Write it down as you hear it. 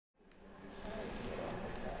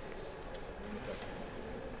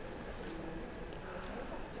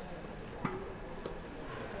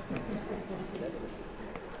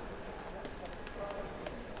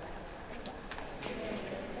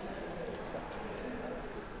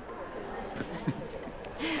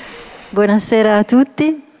Buonasera a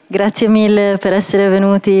tutti, grazie mille per essere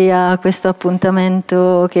venuti a questo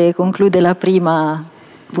appuntamento che conclude la prima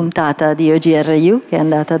puntata di OGR YOU, che è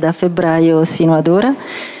andata da febbraio sino ad ora.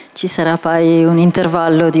 Ci sarà poi un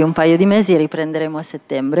intervallo di un paio di mesi e riprenderemo a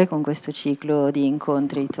settembre con questo ciclo di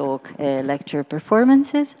incontri, talk e lecture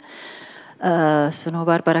performances. Sono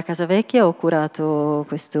Barbara Casavecchia, ho curato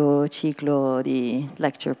questo ciclo di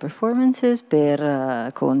lecture performances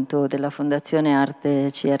per conto della Fondazione Arte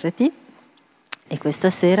CRT e questa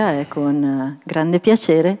sera è con grande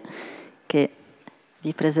piacere che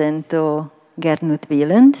vi presento Gernot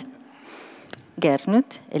Wieland.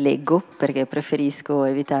 Gernot, e leggo perché preferisco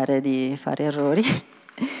evitare di fare errori,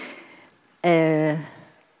 è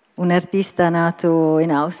un artista nato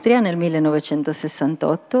in Austria nel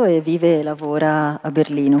 1968 e vive e lavora a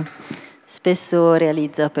Berlino. Spesso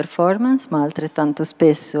realizza performance, ma altrettanto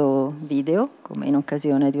spesso video, come in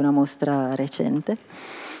occasione di una mostra recente.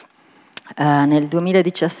 Nel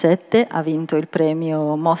 2017 ha vinto il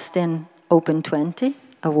premio Mosten Open 20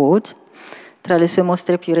 Award. Tra le sue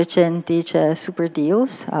mostre più recenti c'è Super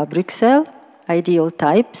Deals a Bruxelles, Ideal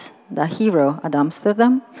Types da Hero ad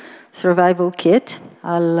Amsterdam, Survival Kit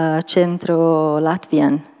al Centro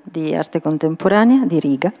Latvian di Arte Contemporanea di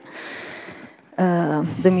Riga,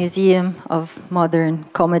 The Museum of Modern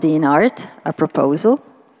Comedy in Art, a Proposal,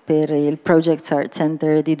 per il Projects Art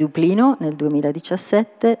Center di Dublino nel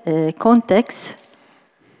 2017, Context,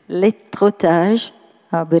 Lettrotage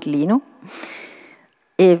a Berlino,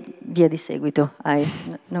 e via di seguito.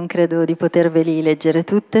 Non credo di poterveli leggere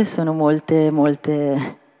tutte, sono molte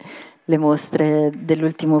le mostre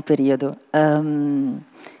dell'ultimo periodo.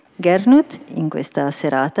 Gernot in questa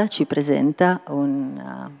serata ci presenta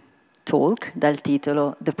un talk dal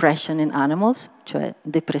titolo Depression in Animals, cioè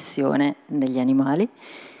depressione negli animali.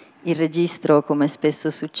 Il registro, come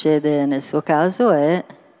spesso succede nel suo caso, è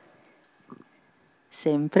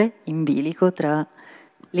sempre in bilico tra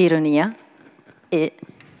l'ironia e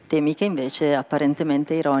temi che invece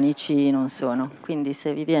apparentemente ironici non sono. Quindi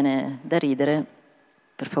se vi viene da ridere,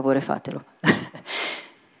 per favore fatelo.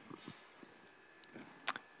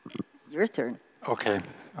 Your turn. Okay.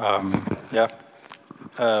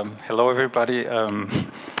 Hello everybody.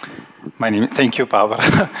 Thank you,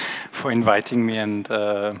 Barbara, for inviting me, and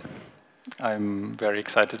I'm very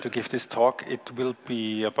excited to give this talk. It will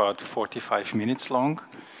be about 45 minutes long.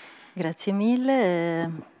 Grazie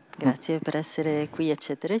mille. Grazie per essere qui,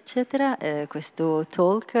 eccetera, eccetera. Questo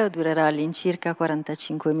talk durerà all'incirca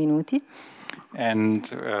 45 minuti. And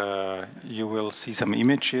you will see some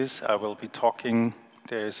images. I will be talking.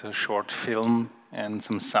 There is a short film and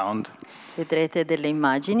some sound. Vedrete delle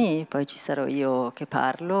immagini, poi ci sarò io che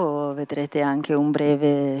parlo. Vedrete anche un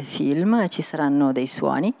breve film e ci saranno dei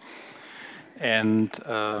suoni. And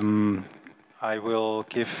I will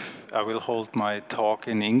hold my talk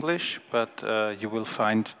in English, but you will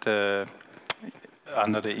find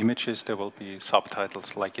under the images there will be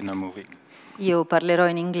subtitles like in a movie. Io parlerò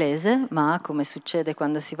in inglese, ma come succede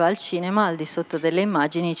quando si va al cinema, al di sotto delle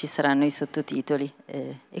immagini ci saranno i sottotitoli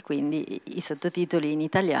e quindi i sottotitoli in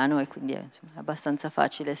italiano, e quindi è abbastanza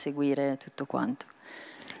facile seguire tutto quanto.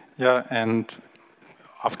 Yeah, and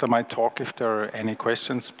after my talk, if there are any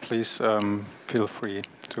questions, please feel free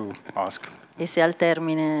to ask. E se al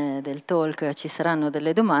termine del talk ci saranno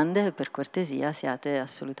delle domande, per cortesia siate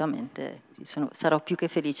assolutamente, sarò più che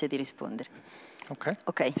felice di rispondere. Ok.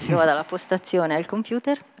 Ok, io vado alla postazione al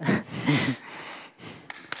computer.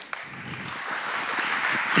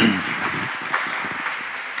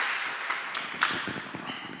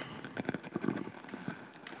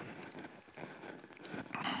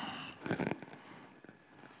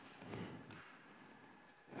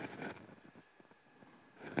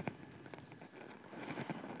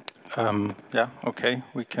 Yeah, okay,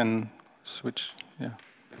 we can switch, yeah.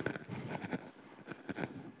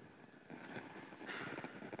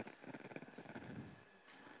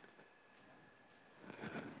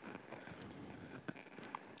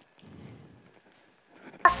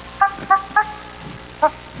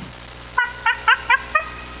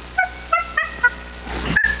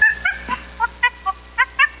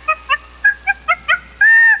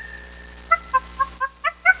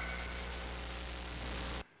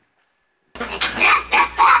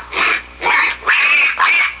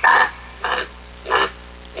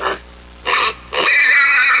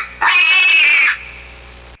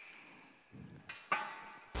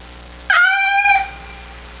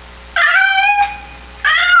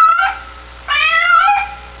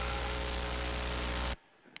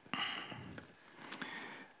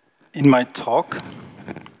 In my talk,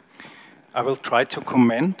 I will try to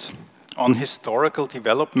comment on historical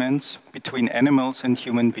developments between animals and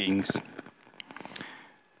human beings.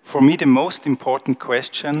 For me, the most important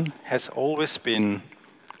question has always been,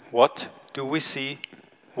 what do we see?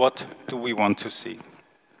 What do we want to see?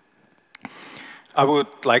 I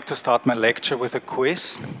would like to start my lecture with a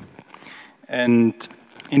quiz. And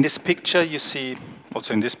in this picture, you see,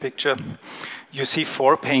 also in this picture, you see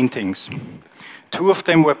 4 paintings. 2 of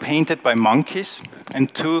them were painted by monkeys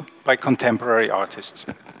and 2 by contemporary artists.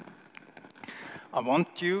 I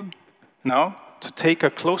want you now to take a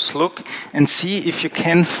close look and see if you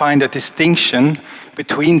can find a distinction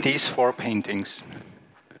between these 4 paintings.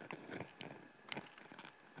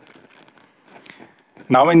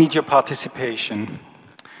 Now I need your participation.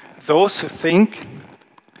 Those who think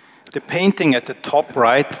the painting at the top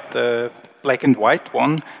right, the black and white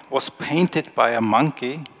one, was painted by a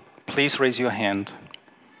monkey, please raise your hand.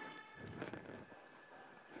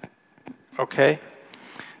 Okay.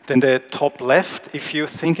 Then the top left, if you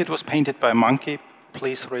think it was painted by a monkey,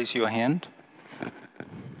 please raise your hand.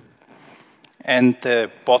 And the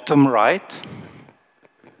bottom right,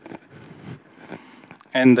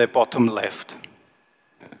 and the bottom left.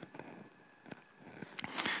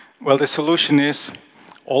 Well, the solution is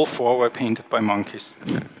all 4 were painted by monkeys.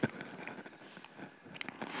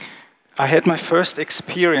 I had my first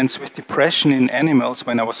experience with depression in animals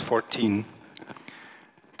when I was 14.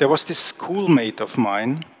 There was this schoolmate of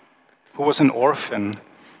mine who was an orphan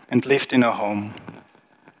and lived in a home.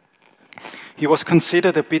 He was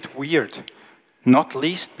considered a bit weird, not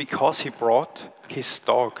least because he brought his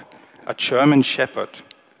dog, a German Shepherd,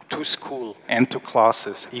 to school and to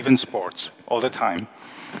classes, even sports, all the time.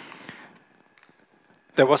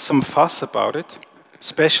 There was some fuss about it,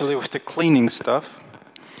 especially with the cleaning stuff,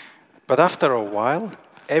 but after a while,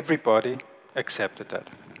 everybody accepted that.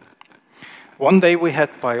 One day we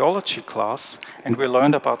had biology class and we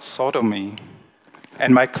learned about sodomy.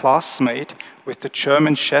 And my classmate with the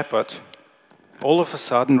German Shepherd all of a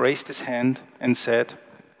sudden raised his hand and said,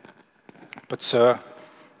 "But sir,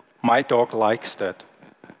 my dog likes that."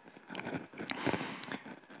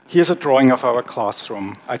 Here's a drawing of our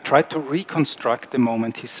classroom. I tried to reconstruct the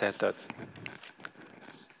moment he said that.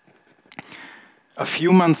 A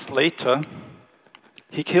few months later,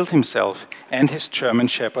 he killed himself and his German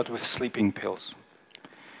Shepherd with sleeping pills.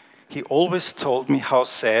 He always told me how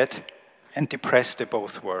sad and depressed they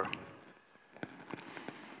both were.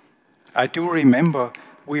 I do remember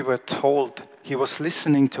we were told he was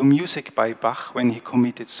listening to music by Bach when he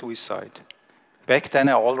committed suicide. Back then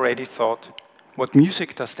I already thought, what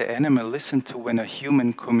music does the animal listen to when a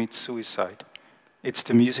human commits suicide? It's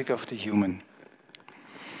the music of the human.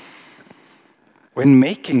 When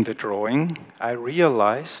making the drawing, I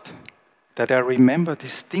realized that I remember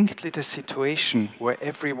distinctly the situation where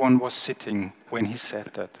everyone was sitting when he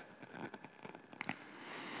said that.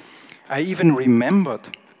 I even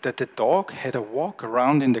remembered that the dog had a walk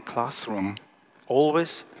around in the classroom,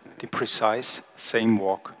 always the precise same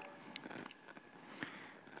walk.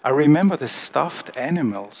 I remember the stuffed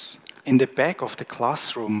animals in the back of the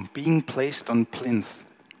classroom being placed on plinth,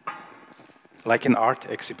 like an art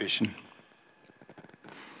exhibition.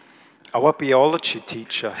 Our biology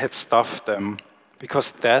teacher had stuffed them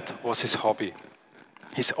because that was his hobby,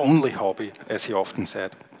 his only hobby, as he often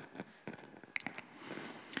said.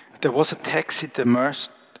 There was a taxidermized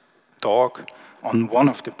dog on one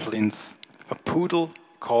of the plinths, a poodle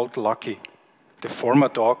called Lucky, the former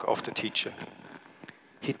dog of the teacher.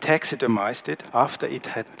 He taxidermized it after it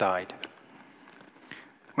had died.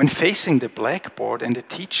 When facing the blackboard and the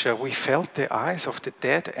teacher, we felt the eyes of the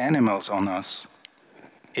dead animals on us.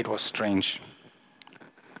 It was strange.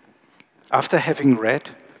 After having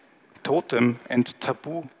read Totem and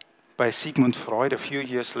Taboo by Sigmund Freud a few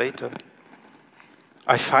years later,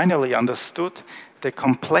 I finally understood the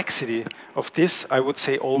complexity of this, I would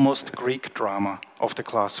say, almost Greek drama of the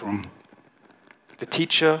classroom. The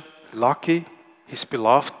teacher, Lucky, his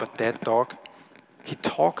beloved but dead dog, he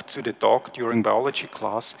talked to the dog during biology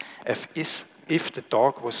class as if the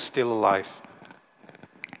dog was still alive.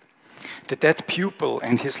 The dead pupil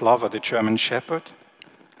and his lover, the German Shepherd,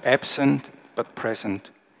 absent but present.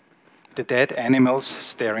 The dead animals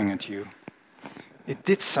staring at you. It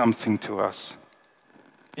did something to us.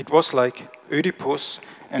 It was like Oedipus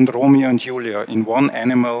and Romeo and Julia in one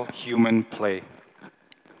animal-human play.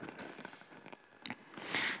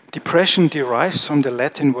 Depression derives from the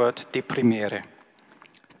Latin word deprimere,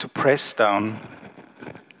 to press down.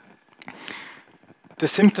 The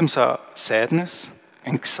symptoms are sadness,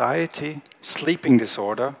 anxiety, sleeping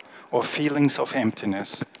disorder, or feelings of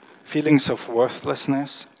emptiness, feelings of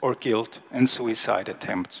worthlessness or guilt, and suicide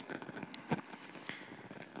attempts.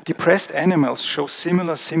 Depressed animals show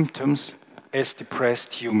similar symptoms as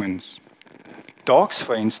depressed humans. Dogs,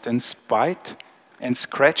 for instance, bite and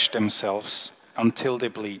scratch themselves until they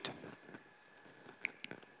bleed.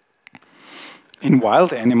 In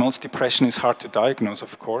wild animals, depression is hard to diagnose,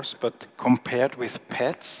 of course, but compared with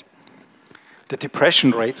pets, the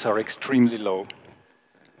depression rates are extremely low.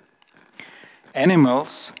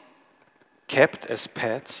 Animals kept as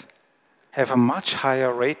pets have a much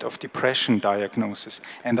higher rate of depression diagnosis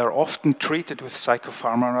and are often treated with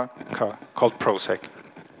psychopharmacology called Prozac.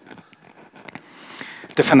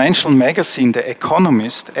 The financial magazine The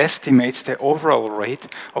Economist estimates the overall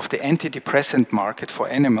rate of the antidepressant market for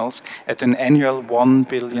animals at an annual $1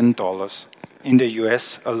 billion in the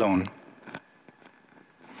US alone.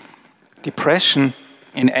 Depression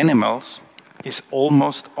in animals is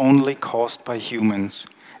almost only caused by humans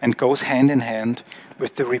and goes hand in hand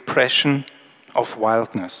with the repression of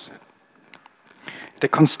wildness. The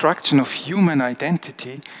construction of human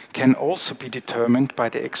identity can also be determined by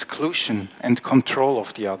the exclusion and control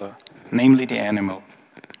of the other, namely the animal.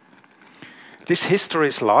 This history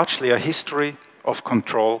is largely a history of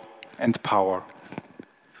control and power.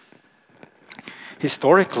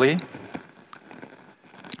 Historically,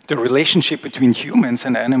 the relationship between humans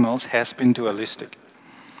and animals has been dualistic.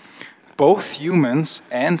 Both humans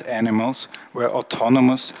and animals were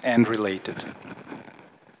autonomous and related.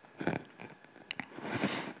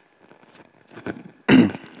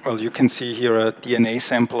 Well, you can see here a DNA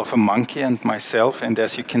sample of a monkey and myself, and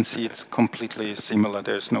as you can see, it's completely similar.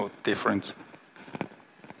 There's no difference.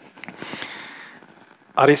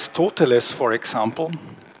 Aristoteles, for example,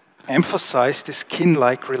 emphasized this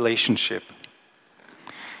kin-like relationship.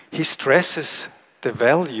 He stresses the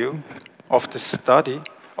value of the study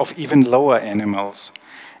of even lower animals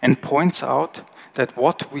and points out that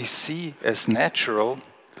what we see as natural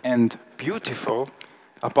and beautiful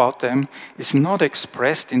about them is not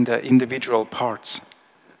expressed in their individual parts,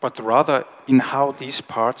 but rather in how these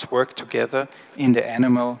parts work together in the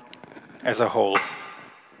animal as a whole.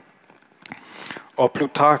 Or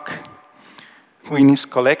Plutarch, who in his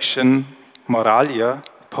collection Moralia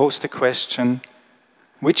posed the question,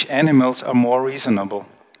 which animals are more reasonable,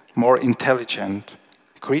 more intelligent,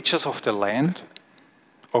 creatures of the land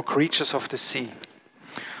or creatures of the sea?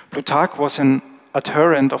 Plutarch was an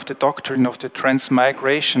adherent of the doctrine of the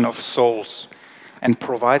transmigration of souls and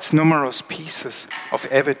provides numerous pieces of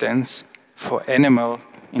evidence for animal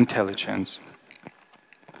intelligence.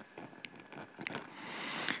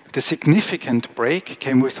 The significant break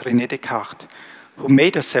came with René Descartes, who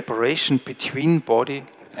made a separation between body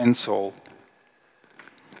and soul.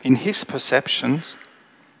 In his perceptions,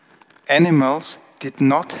 animals did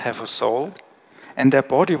not have a soul, and their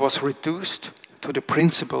body was reduced to the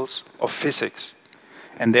principles of physics,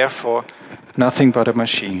 and therefore nothing but a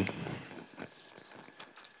machine.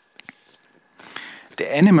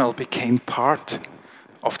 The animal became part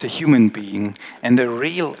of the human being, and the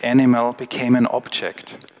real animal became an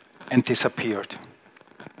object and disappeared.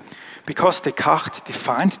 Because Descartes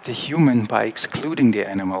defined the human by excluding the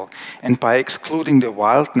animal and by excluding the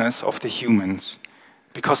wildness of the humans,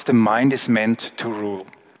 because the mind is meant to rule.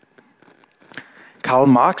 Karl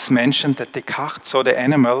Marx mentioned that Descartes saw the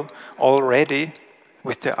animal already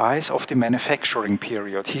with the eyes of the manufacturing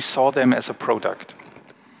period. He saw them as a product.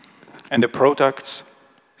 And the products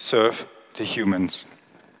serve the humans.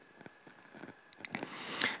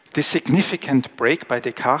 This significant break by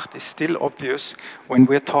Descartes is still obvious when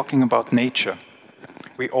we're talking about nature.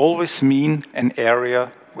 We always mean an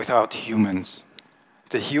area without humans.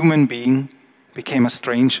 The human being became a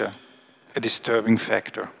stranger, a disturbing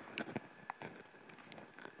factor.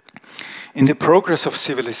 In the progress of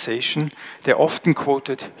civilization, the often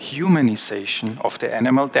quoted humanization of the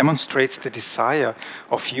animal demonstrates the desire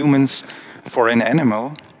of humans for an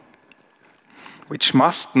animal which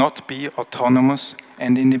must not be autonomous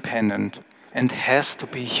and independent and has to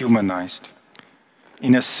be humanized.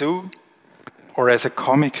 In a zoo or as a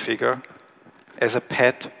comic figure, as a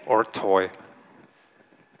pet or toy.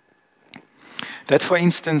 That, for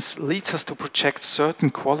instance, leads us to project certain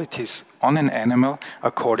qualities on an animal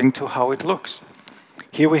according to how it looks.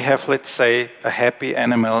 Here we have, let's say, a happy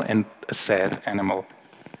animal and a sad animal.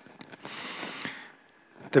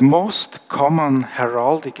 The most common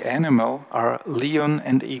heraldic animal are lion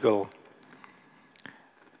and eagle.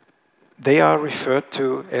 They are referred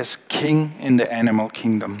to as king in the animal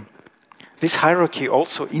kingdom. This hierarchy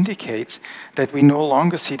also indicates that we no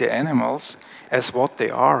longer see the animals as what they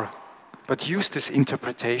are, but use this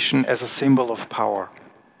interpretation as a symbol of power.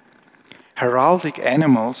 Heraldic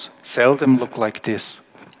animals seldom look like this.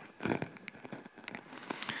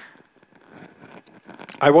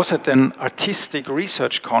 I was at an artistic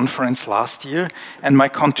research conference last year, and my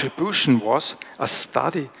contribution was a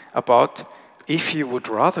study about if you would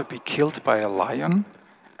rather be killed by a lion,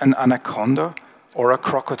 an anaconda, or a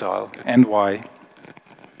crocodile, and why.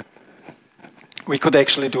 We could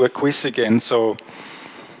actually do a quiz again, so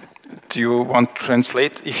do you want to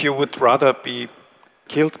translate? If you would rather be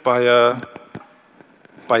killed by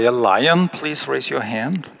a lion, please raise your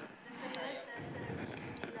hand.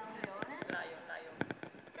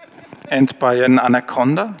 And by an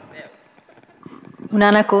anaconda?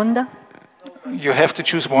 Un'anaconda? You have to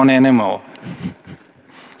choose one animal.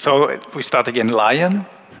 So we start again. Lion.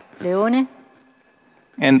 Leone?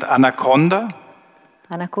 And anaconda.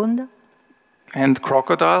 Anaconda? And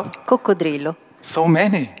crocodile. Coccodrillo. So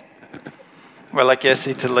many. Well, I guess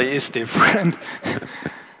Italy is different.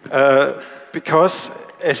 Because,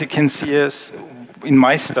 as you can see in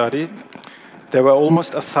my study, there were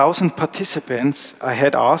almost 1,000 participants I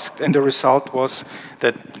had asked, and the result was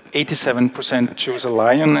that 87% choose a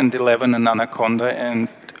lion and 11% an anaconda, and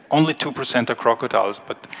only 2% are crocodiles.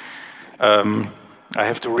 But I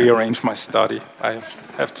have to rearrange my study. I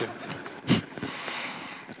have to.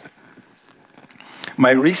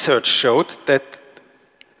 My research showed that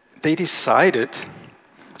they decided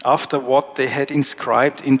after what they had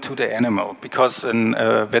inscribed into the animal, because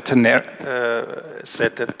a veterinarian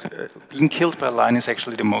said that being killed by a lion is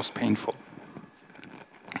actually the most painful.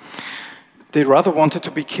 They rather wanted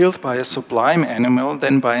to be killed by a sublime animal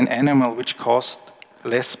than by an animal which caused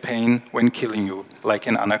less pain when killing you, like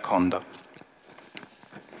an anaconda.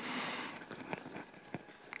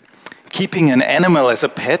 Keeping an animal as a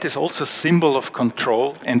pet is also a symbol of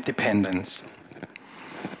control and dependence.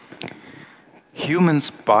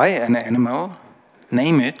 Humans buy an animal,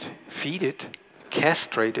 name it, feed it,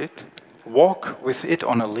 castrate it, walk with it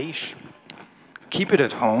on a leash, keep it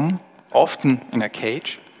at home, often in a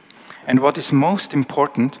cage, and what is most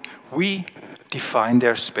important, we define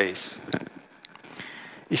their space.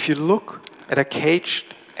 If you look at a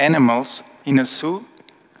caged animals in a zoo,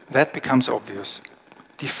 that becomes obvious,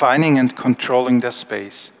 defining and controlling their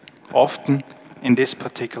space, often in this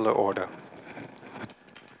particular order.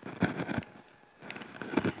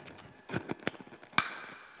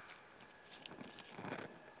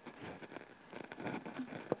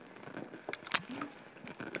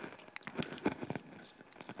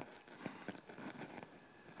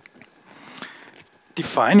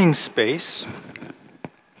 Defining space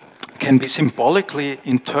can be symbolically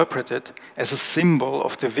interpreted as a symbol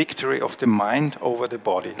of the victory of the mind over the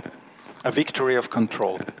body, a victory of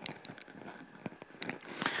control.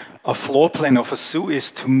 A floor plan of a zoo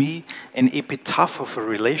is, to me, an epitaph of a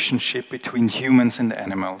relationship between humans and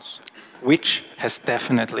animals, which has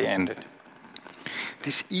definitely ended.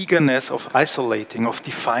 This eagerness of isolating, of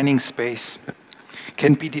defining space,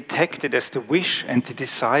 can be detected as the wish and the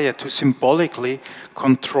desire to symbolically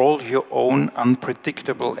control your own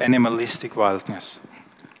unpredictable animalistic wildness,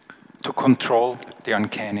 to control the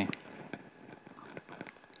uncanny.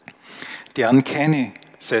 The uncanny,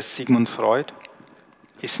 says Sigmund Freud,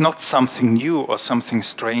 is not something new or something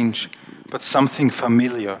strange, but something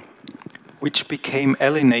familiar, which became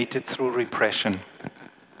alienated through repression.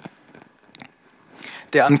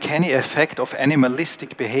 The uncanny effect of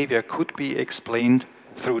animalistic behavior could be explained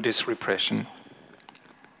through this repression.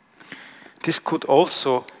 This could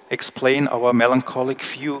also explain our melancholic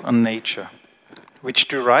view on nature, which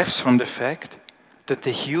derives from the fact that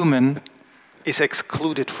the human is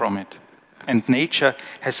excluded from it, and nature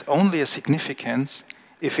has only a significance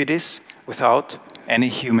if it is without any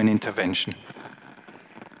human intervention.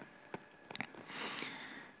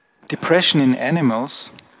 Depression in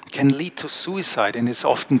animals can lead to suicide and is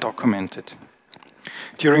often documented.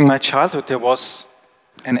 During my childhood, there was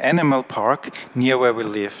an animal park near where we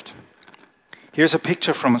lived. Here's a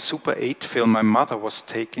picture from a Super 8 film my mother was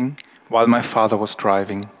taking while my father was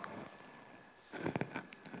driving.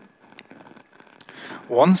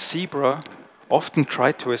 One zebra often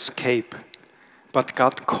tried to escape, but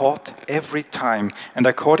got caught every time, and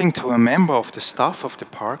according to a member of the staff of the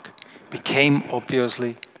park, became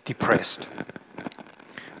obviously depressed.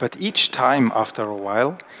 But each time, after a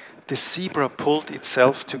while, the zebra pulled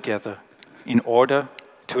itself together in order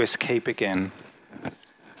to escape again.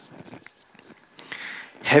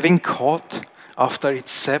 Having caught after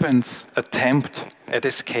its 7th attempt at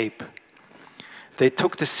escape, they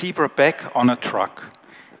took the zebra back on a truck,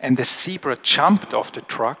 and the zebra jumped off the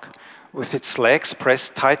truck with its legs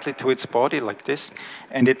pressed tightly to its body like this,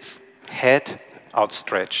 and its head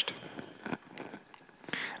outstretched.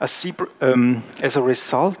 As a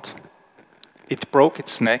result, it broke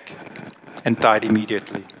its neck and died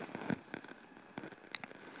immediately.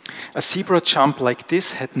 A zebra jump like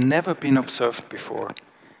this had never been observed before.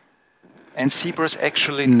 And zebras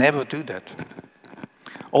actually never do that.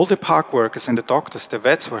 All the park workers and the doctors, the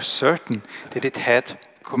vets, were certain that it had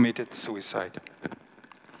committed suicide.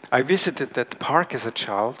 I visited that park as a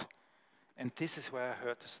child, and this is where I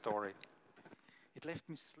heard the story. It left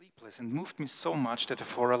me sleepless and moved me so much that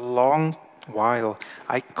for a long while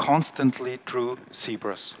I constantly drew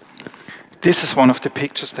zebras. This is one of the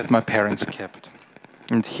pictures that my parents kept.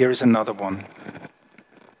 And here is another one.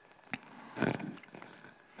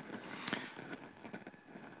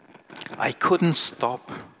 I couldn't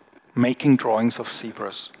stop making drawings of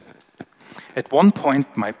zebras. At one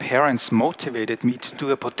point, my parents motivated me to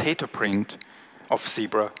do a potato print of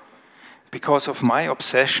zebra. Because of my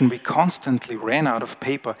obsession, we constantly ran out of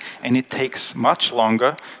paper, and it takes much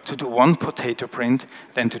longer to do one potato print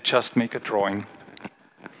than to just make a drawing.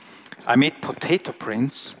 I made potato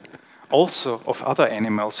prints also of other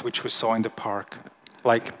animals which we saw in the park,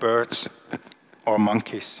 like birds or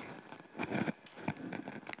monkeys.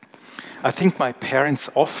 I think my parents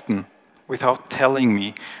often, without telling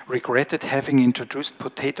me, regretted having introduced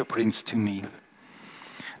potato prints to me.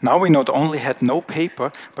 Now we not only had no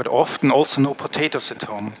paper, but often also no potatoes at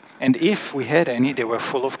home. And if we had any, they were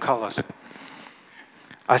full of colors.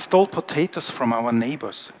 I stole potatoes from our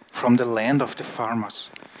neighbors, from the land of the farmers.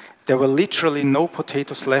 There were literally no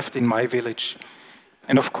potatoes left in my village.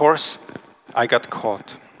 And of course, I got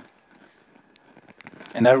caught.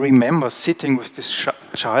 And I remember sitting with this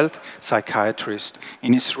child psychiatrist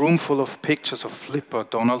in his room full of pictures of Flipper,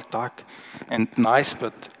 Donald Duck, and nice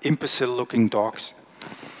but imbecile-looking dogs.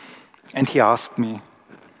 And he asked me,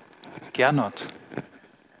 Gernot,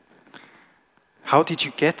 how did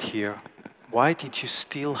you get here? Why did you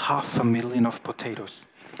steal 500,000 of potatoes?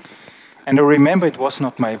 And I remember it was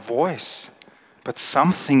not my voice, but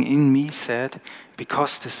something in me said,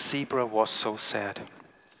 because the zebra was so sad.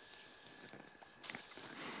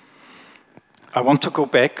 I want to go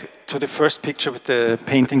back to the first picture with the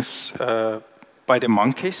paintings by the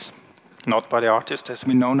monkeys, not by the artist as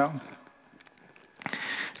we know now.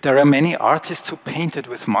 There are many artists who painted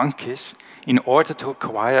with monkeys in order to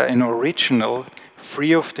acquire an original,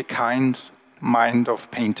 free of the mind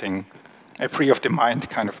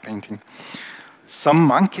kind of painting. Some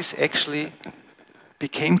monkeys actually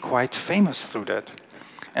became quite famous through that.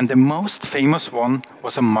 And the most famous one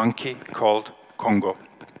was a monkey called Congo.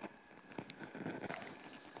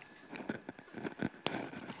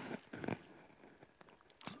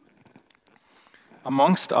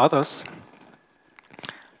 Amongst others,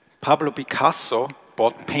 Pablo Picasso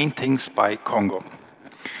bought paintings by Congo.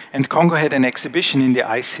 And Congo had an exhibition in the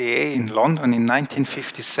ICA in London in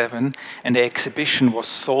 1957, and the exhibition was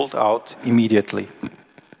sold out immediately.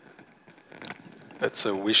 That's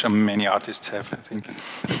a wish many artists have, I think.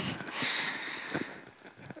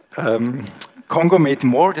 Congo made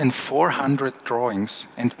more than 400 drawings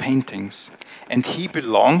and paintings, and he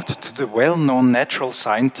belonged to the well-known natural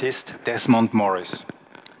scientist Desmond Morris.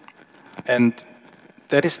 And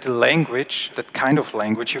that is the language, that kind of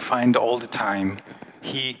language you find all the time.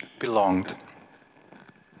 He belonged.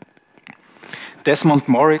 Desmond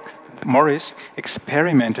Morris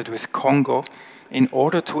experimented with Congo in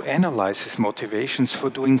order to analyze his motivations for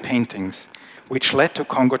doing paintings, which led to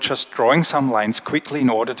Congo just drawing some lines quickly in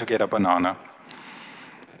order to get a banana.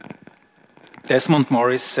 Desmond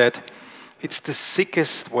Morris said, "It's the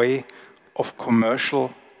sickest way of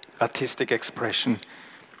commercial artistic expression."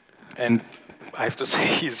 And I have to say,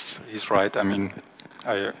 he's right. I mean,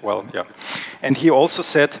 well, yeah. And he also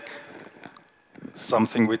said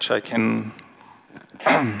something which I can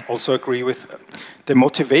also agree with. The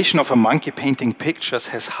motivation of a monkey painting pictures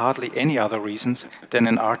has hardly any other reasons than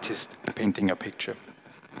an artist painting a picture.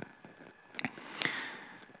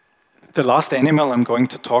 The last animal I'm going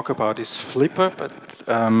to talk about is Flipper, but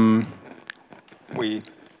we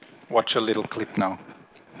watch a little clip now.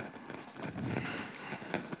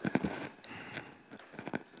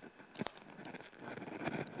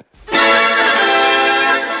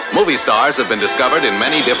 Movie stars have been discovered in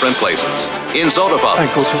many different places. In soda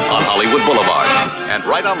fountains, on Hollywood Boulevard, and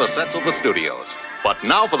right on the sets of the studios. But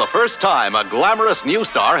now for the first time, a glamorous new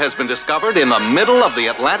star has been discovered in the middle of the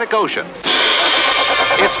Atlantic Ocean.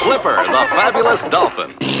 It's Flipper, the fabulous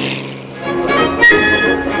dolphin.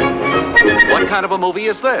 What kind of a movie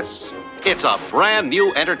is this? It's a brand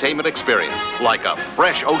new entertainment experience, like a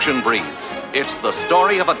fresh ocean breeze. It's the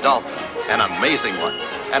story of a dolphin, an amazing one,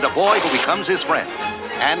 and a boy who becomes his friend.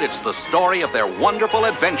 And it's the story of their wonderful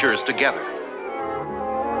adventures together.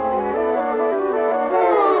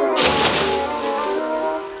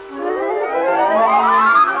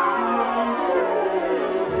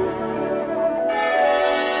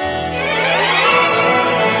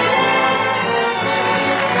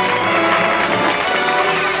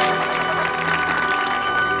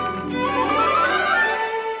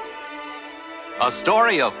 A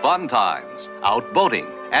story of fun times, out boating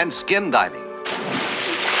and skin diving.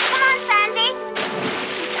 Come on, Sandy.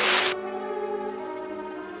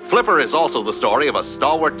 Flipper is also the story of a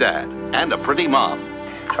stalwart dad and a pretty mom.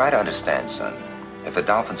 Try to understand, son. If the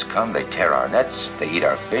dolphins come, they tear our nets, they eat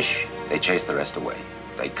our fish, they chase the rest away.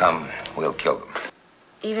 If they come, we'll kill them.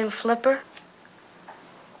 Even Flipper?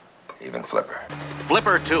 Even Flipper.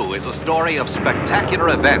 Flipper 2 is a story of spectacular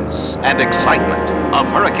events and excitement, of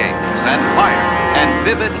hurricanes and fire and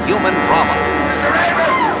vivid human drama. Mr.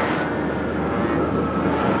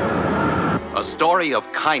 Raven! A story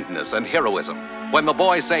of kindness and heroism when the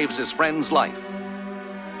boy saves his friend's life.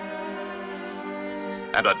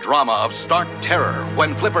 And a drama of stark terror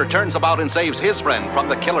when Flipper turns about and saves his friend from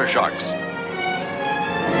the killer sharks.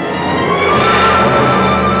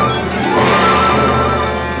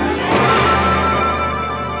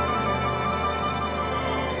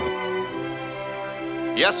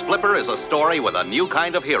 Yes, Flipper is a story with a new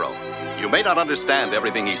kind of hero. You may not understand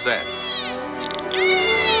everything he says, but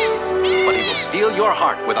he will steal your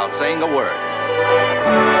heart without saying a word.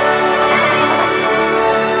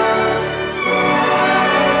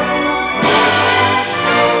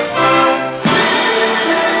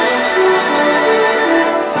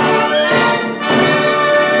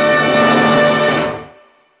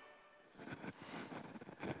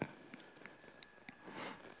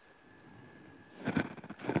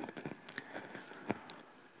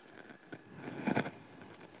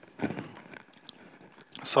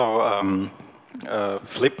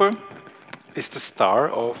 Flipper is the star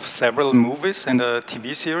of several movies and a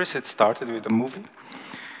TV series. It started with a movie.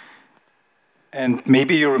 And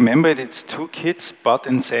maybe you remember it, it's two kids, Bud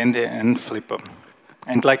and Sandy and Flipper.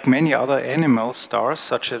 And like many other animal stars,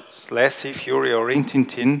 such as Lassie, Fury or Rin Tin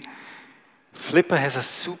Tin, Flipper has a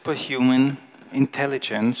superhuman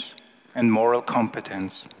intelligence and moral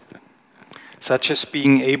competence, such as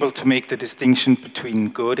being able to make the distinction between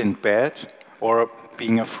good and bad, or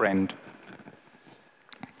being a friend.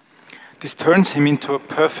 This turns him into a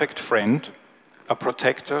perfect friend, a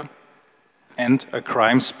protector, and a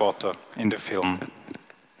crime spotter in the film.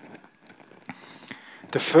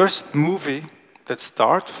 The first movie that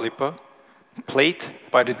starred Flipper, played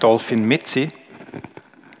by the dolphin Mitzi,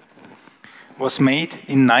 was made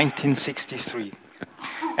in 1963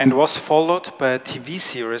 and was followed by a TV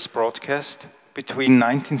series broadcast between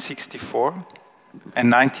 1964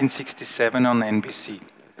 and 1967 on NBC.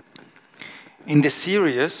 In the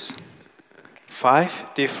series,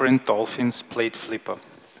 5 different dolphins played Flipper.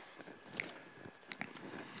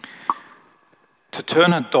 To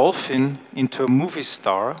turn a dolphin into a movie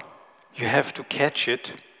star, you have to catch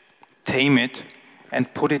it, tame it,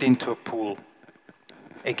 and put it into a pool.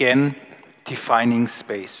 Again, defining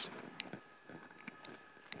space.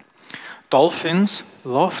 Dolphins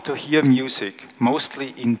love to hear music,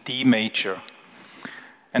 mostly in D major.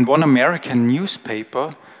 And one American newspaper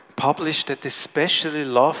published that they especially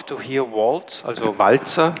love to hear waltz, also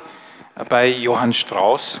Walzer, by Johann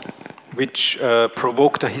Strauss, which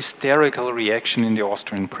provoked a hysterical reaction in the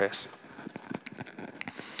Austrian press.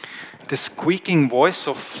 The squeaking voice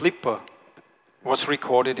of Flipper was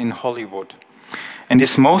recorded in Hollywood and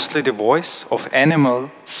is mostly the voice of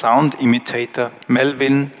animal sound imitator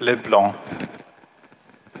Melvin LeBlanc.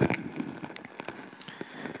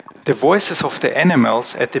 The voices of the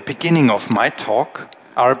animals at the beginning of my talk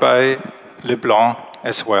are by LeBlanc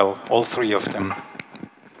as well, all 3 of them.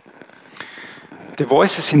 The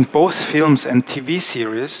voices in both films and TV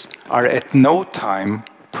series are at no time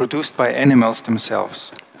produced by animals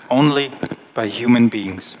themselves, only by human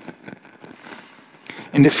beings.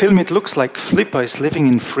 In the film, it looks like Flipper is living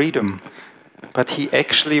in freedom, but he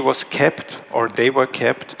actually was kept, or they were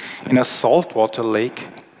kept, in a saltwater lake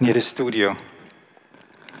near the studio.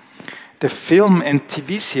 The film and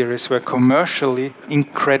TV series were commercially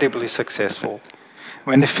incredibly successful.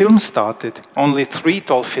 When the film started, only 3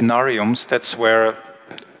 dolphinariums, that's where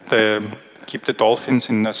they keep the dolphins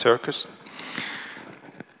in a circus,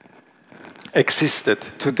 existed.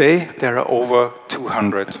 Today, there are over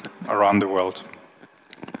 200 around the world.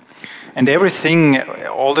 And everything,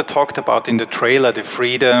 all the talked about in the trailer, the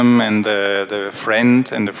freedom and the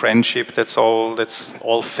friend and the friendship, that's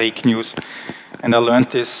all fake news. And I learned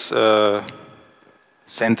this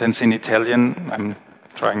sentence in Italian. I'm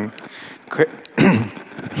trying.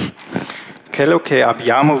 Quello che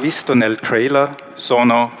abbiamo visto nel trailer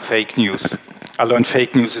sono fake news. I learned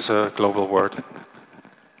fake news is a global word.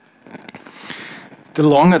 The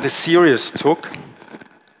longer the series took,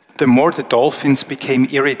 the more the dolphins became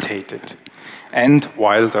irritated and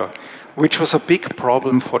wilder, which was a big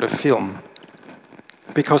problem for the film.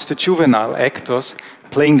 because the juvenile actors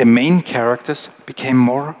playing the main characters became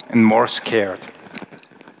more and more scared.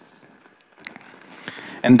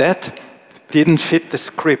 And that didn't fit the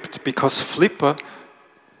script, because Flipper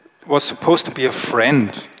was supposed to be a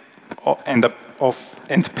friend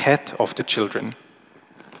and pet of the children.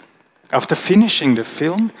 After finishing the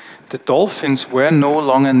film, the dolphins were no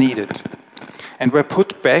longer needed and were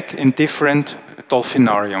put back in different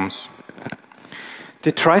dolphinariums.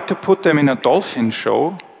 They tried to put them in a dolphin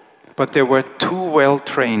show, but they were too well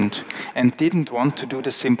trained and didn't want to do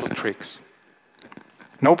the simple tricks.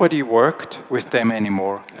 Nobody worked with them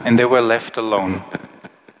anymore, and they were left alone.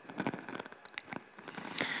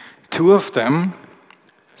 Two of them,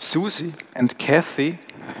 Susie and Kathy,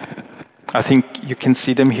 I think you can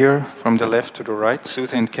see them here from the left to the right,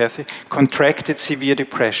 Susie and Kathy, contracted severe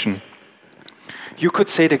depression. You could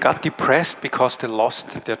say they got depressed because they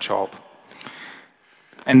lost their job.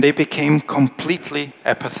 And they became completely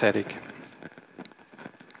apathetic.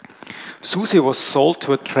 Susie was sold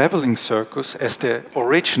to a traveling circus as the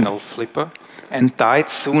original Flipper and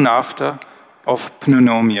died soon after of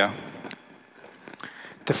pneumonia.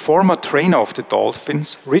 The former trainer of the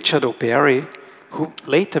dolphins, Richard O'Berry, who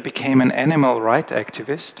later became an animal rights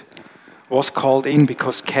activist, was called in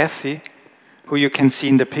because Kathy, who you can see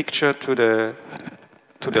in the picture to the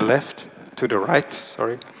right,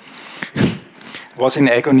 sorry, was in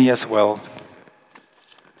agony as well.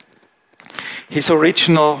 His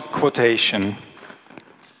original quotation,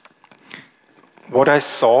 "What I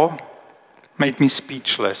saw made me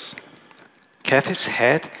speechless. Kathy's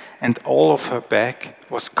head and all of her back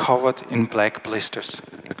was covered in black blisters.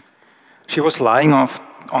 She was lying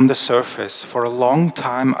on the surface. For a long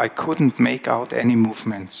time, I couldn't make out any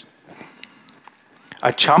movements.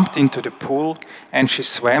 I jumped into the pool and she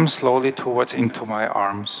swam slowly towards into my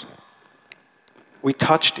arms. We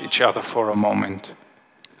touched each other for a moment.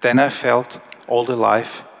 Then I felt all the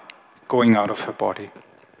life going out of her body."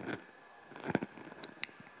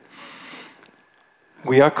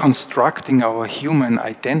 We are constructing our human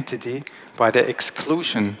identity by the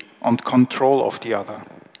exclusion and control of the other.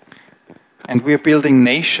 And we are building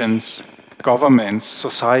nations, governments,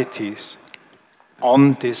 societies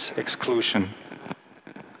on this exclusion.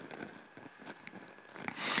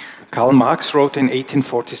 Karl Marx wrote in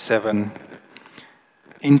 1847,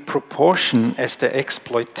 "In proportion as the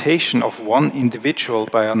exploitation of one individual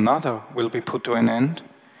by another will be put to an end,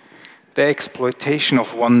 the exploitation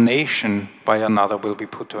of one nation by another will be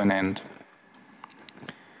put to an end."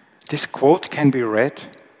 This quote can be read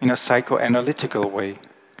in a psychoanalytical way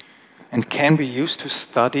and can be used to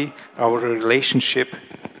study our relationship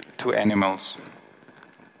to animals.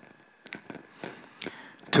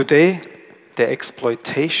 Today, the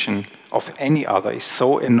exploitation of any other is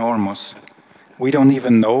so enormous, we don't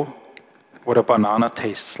even know what a banana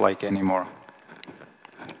tastes like anymore.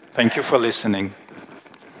 Thank you for listening.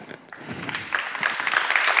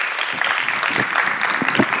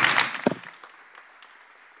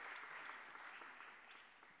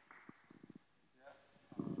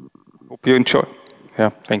 Hope you enjoy.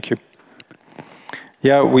 Yeah, thank you.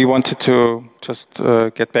 Yeah, we wanted to just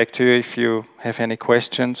get back to you if you have any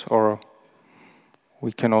questions, or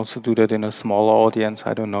we can also do that in a smaller audience.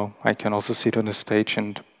 I don't know. I can also sit on the stage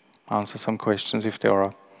and answer some questions if there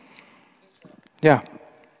are. Yeah.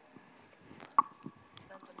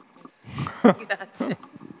 Grazie.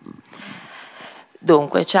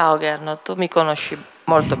 Dunque, ciao Gernot, tu mi conosci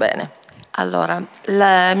molto bene. Allora,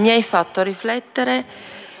 mi hai fatto riflettere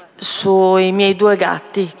sui miei 2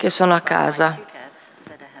 gatti che sono a casa,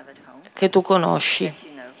 che tu conosci.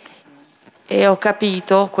 E ho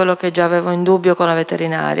capito quello che già avevo in dubbio con la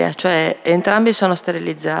veterinaria, cioè entrambi sono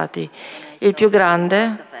sterilizzati. Il più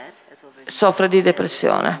grande soffre di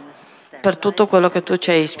depressione, per tutto quello che tu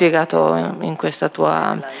ci hai spiegato in questa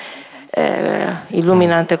tua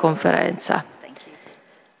illuminante conferenza.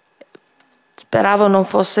 Speravo non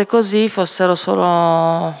fosse così, fossero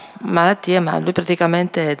solo malattie, ma lui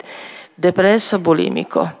praticamente è depresso,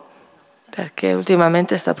 bulimico, perché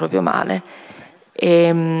ultimamente sta proprio male.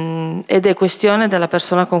 Ed è questione della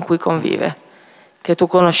persona con cui convive, che tu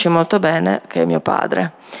conosci molto bene, che è mio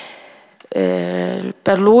padre.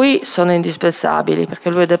 Per lui sono indispensabili, perché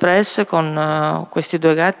lui è depresso e con questi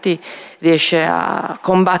 2 gatti riesce a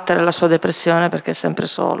combattere la sua depressione, perché è sempre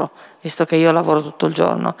solo, visto che io lavoro tutto il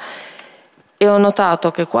giorno. E ho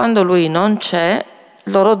notato che quando lui non c'è,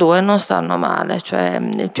 loro 2 non stanno male, cioè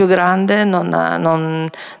il più grande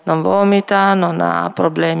non vomita, non ha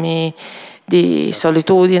problemi di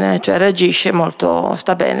solitudine, cioè reagisce molto,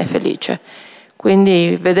 sta bene, felice.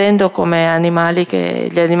 Quindi vedendo come gli animali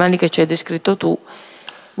che ci hai descritto tu,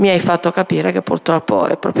 mi hai fatto capire che purtroppo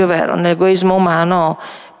è proprio vero, l'egoismo umano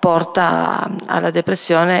porta alla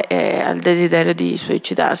depressione e al desiderio di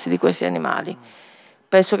suicidarsi di questi animali.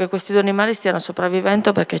 Penso che questi 2 animali stiano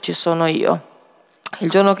sopravvivendo perché ci sono io. Il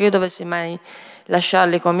giorno che io dovessi mai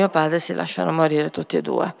lasciarli con mio padre si lasciano morire tutti e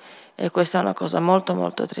 2, e questa è una cosa molto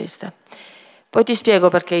molto triste. Poi ti spiego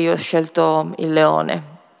perché io ho scelto il leone,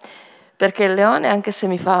 perché il leone, anche se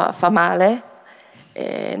mi fa male,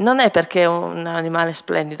 non è perché è un animale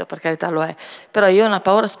splendido, per carità lo è, però io ho una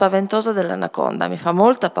paura spaventosa dell'anaconda, mi fa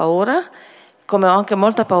molta paura, come ho anche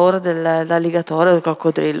molta paura dell'alligatore o del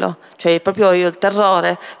coccodrillo, cioè proprio io il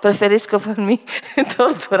terrore, preferisco farmi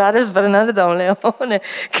torturare e sbranare da un leone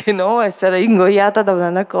che non essere ingoiata da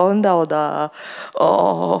un'anaconda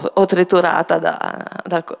o triturata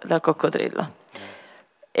dal coccodrillo.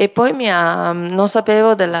 E poi non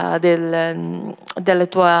sapevo di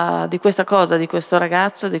questa cosa, di questo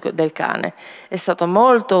ragazzo, del cane. È stato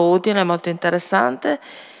molto utile, molto interessante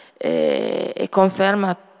e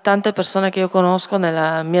conferma tante persone che io conosco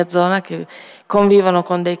nella mia zona che convivono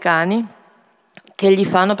con dei cani che gli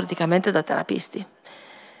fanno praticamente da terapisti.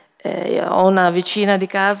 Ho una vicina di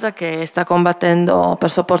casa che sta combattendo per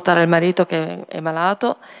sopportare il marito che è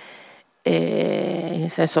malato, e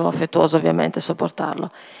in senso affettuoso ovviamente,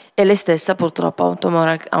 sopportarlo, e lei stessa purtroppo ha un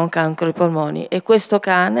tumore, ha un cancro ai polmoni, e questo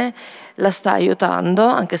cane la sta aiutando,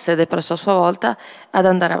 anche se è depresso a sua volta, ad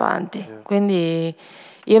andare avanti. Quindi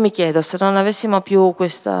io mi chiedo, se non avessimo più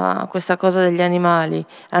questa cosa degli animali,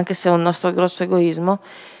 anche se è un nostro grosso egoismo,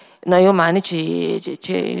 noi umani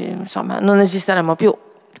insomma, non esisteremo più.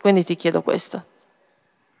 Quindi ti chiedo questo.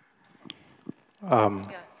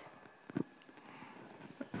 Grazie.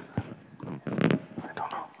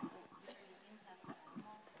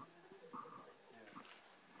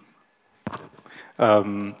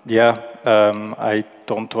 I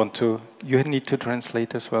don't want to, you need to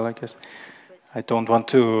translate as well, I guess. I don't want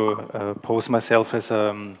to pose myself as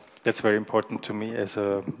that's very important to me, as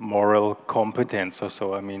a moral competence or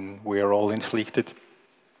so. I mean, we are all inflicted.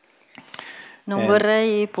 Non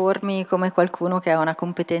vorrei pormi come qualcuno che ha una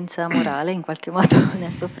competenza morale, in qualche modo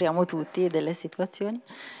ne soffriamo tutti delle situazioni.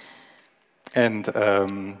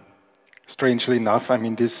 And strangely enough, I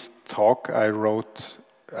mean, this talk I wrote,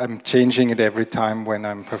 I'm changing it every time when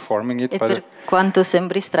I'm performing it. E per quanto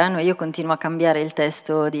sembri strano, io continuo a cambiare il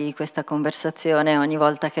testo di questa conversazione ogni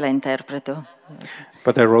volta che la interpreto.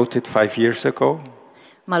 But I wrote it 5 years ago.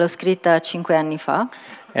 Ma l'ho scritta 5 anni fa.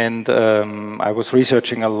 And I was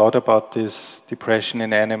researching a lot about this depression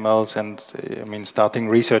in animals, and I mean, starting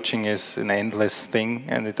researching is an endless thing,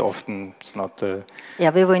 and it often it's not. E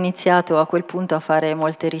avevo iniziato a quel punto a fare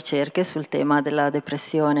molte ricerche sul tema della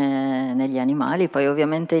depressione negli animali. Poi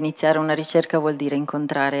ovviamente iniziare una ricerca vuol dire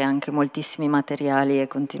incontrare anche moltissimi materiali e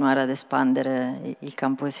continuare ad espandere il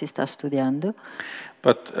campo che si sta studiando.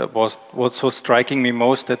 But what was striking me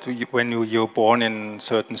most that when you're born in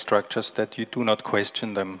certain structures that you do not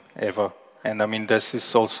question them ever. And I mean, this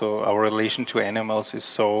is also our relation to animals is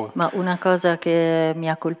so. Ma una cosa che mi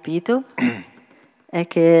ha colpito è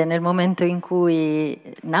che nel momento in cui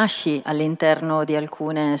nasci all'interno di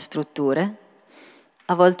alcune strutture,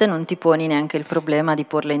 a volte non ti poni neanche il problema di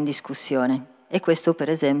porle in discussione. E questo, per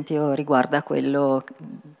esempio, riguarda quello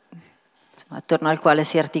attorno al quale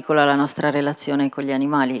si articola la nostra relazione con gli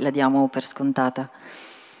animali, la diamo per scontata.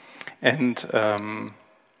 And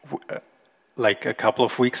like a couple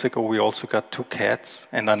of weeks ago we also got 2 cats,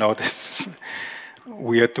 and I know this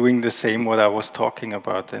we are doing the same what I was talking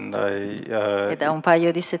about, and e da un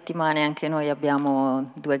paio di settimane anche noi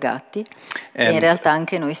abbiamo 2 gatti, e in realtà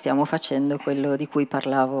anche noi stiamo facendo quello di cui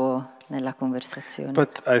parlavo nella conversazione.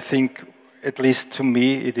 But I think at least to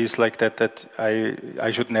me, it is like that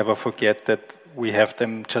I should never forget that we have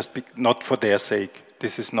them just not for their sake.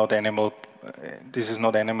 This is not animal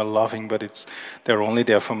loving, but they're only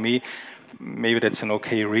there for me. Maybe that's an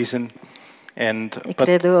okay reason. E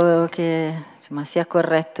credo che insomma, sia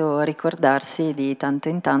corretto ricordarsi di tanto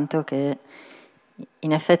in tanto che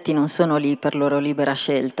in effetti non sono lì per loro libera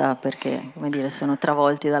scelta, perché come dire, sono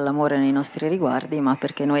travolti dall'amore nei nostri riguardi, ma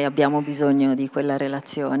perché noi abbiamo bisogno di quella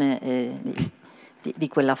relazione e di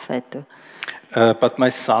quell'affetto. But my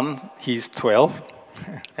son, he's 12,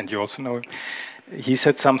 and you also know him. He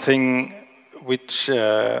said something which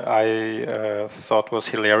I thought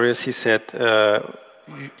was hilarious. He said,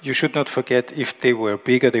 you should not forget, if they were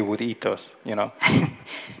bigger, they would eat us, you know.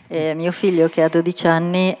 E mio figlio, che ha 12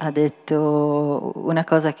 anni, ha detto una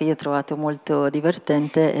cosa che io ho trovato molto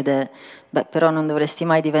divertente, ed è, però non dovresti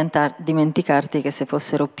mai dimenticarti che se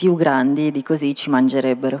fossero più grandi di così ci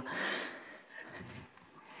mangerebbero.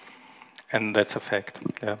 And that's a fact,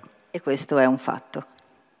 yeah. E questo è un fatto.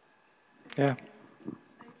 Yeah.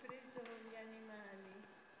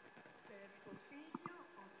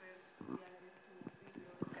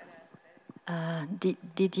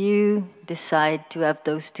 Did you decide to have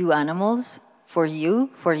those two animals for you,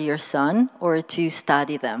 for your son, or to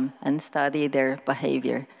study them and study their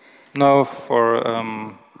behavior? No,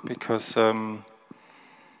 because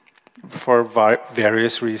for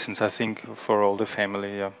various reasons, I think, for all the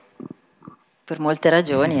family, yeah. Per molte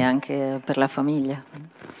ragioni, anche per la famiglia.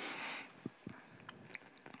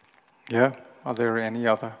 Yeah, are there any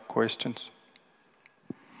other questions?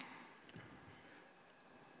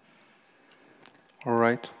 All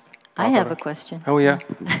right. Barbara. I have a question. Oh, yeah.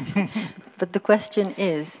 But the question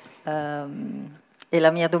is, e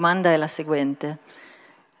la mia domanda è la seguente.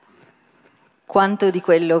 Quanto di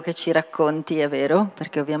quello che ci racconti è vero?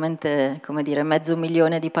 Perché ovviamente, come dire,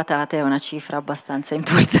 500.000 di patate è una cifra abbastanza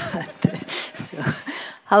importante. So,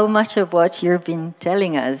 how much of what you've been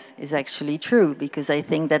telling us is actually true? Because I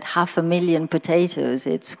think that 500,000 potatoes,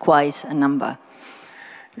 it's quite a number.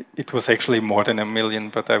 It was actually more than 1 million,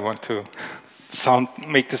 but I want to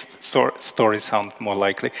make the story sound more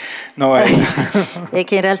likely. No, E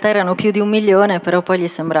che in realtà erano più di 1 milione, però poi gli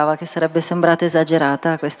sembrava che sarebbe sembrata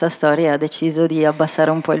esagerata questa storia e ha deciso di abbassare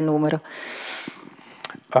un po' il numero.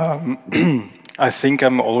 I think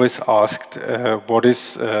I'm always asked what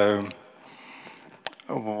is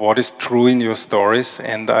true in your stories,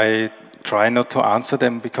 and I try not to answer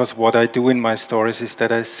them, because what I do in my stories is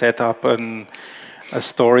that I set up a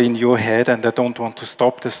story in your head and I don't want to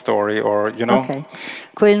stop the story, or, you know. Ok,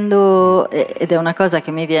 ed è una cosa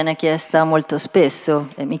che mi viene chiesta molto spesso,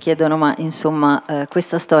 e mi chiedono, ma insomma,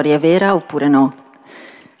 questa storia è vera oppure no?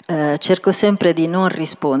 Cerco sempre di non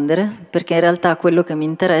rispondere, perché in realtà quello che mi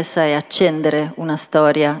interessa è accendere una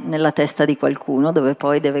storia nella testa di qualcuno, dove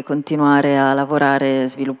poi deve continuare a lavorare e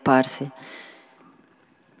svilupparsi.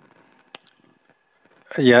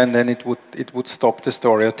 Yeah, and then it would stop the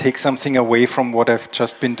story or take something away from what I've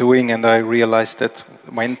just been doing, and I realized that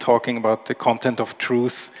when talking about the content of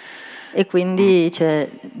truth. E quindi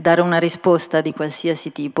dare una risposta di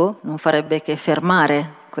qualsiasi tipo non farebbe che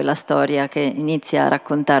fermare quella storia che inizia a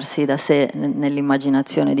raccontarsi da sé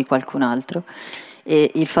nell'immaginazione di qualcun altro.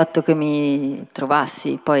 E il fatto che mi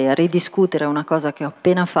trovassi poi a ridiscutere una cosa che ho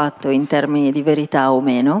appena fatto in termini di verità o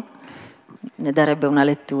meno ne darebbe una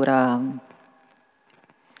lettura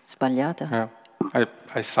sbagliata. Yeah.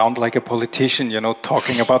 I sound like a politician, you know,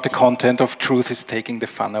 talking about the content of truth is taking the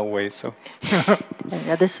fun away. So.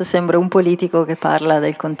 Adesso sembra un politico che parla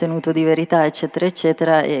del contenuto di verità, eccetera,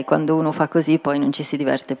 eccetera, e quando uno fa così poi non ci si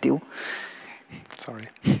diverte più.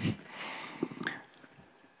 Sorry.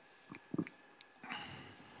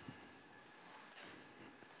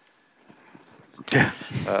 Yeah.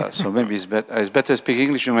 So maybe it's better to speak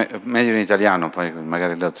English, meglio in italiano, poi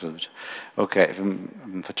magari lo traduce. Ok,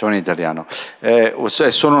 facciamo in italiano. È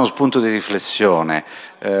solo uno spunto di riflessione.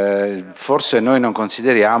 Forse noi non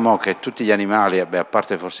consideriamo che tutti gli animali, a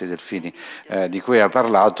parte forse i delfini, di cui ha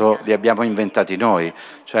parlato, li abbiamo inventati noi.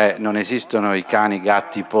 Cioè non esistono i cani, i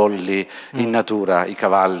gatti, i polli in natura, i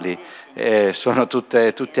cavalli. Sono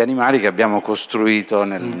tutti animali che abbiamo costruito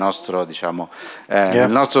nel nostro, diciamo, nel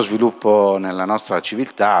nostro sviluppo, nella nostra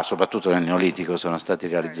civiltà, soprattutto nel Neolitico sono stati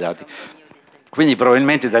realizzati. Quindi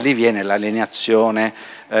probabilmente da lì viene l'alienazione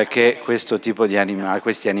che questo tipo di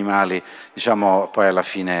questi animali, diciamo, poi alla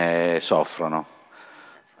fine soffrono.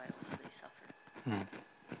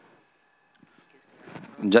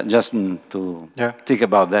 Just to think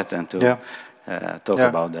about that and to talk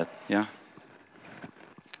about that. Yeah.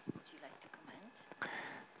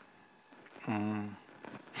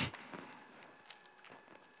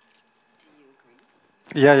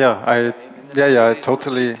 I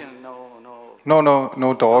totally.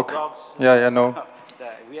 No dog. No.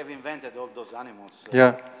 We have invented all those animals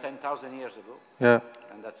 10,000 years ago. Yeah.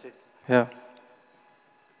 And that's it. Yeah.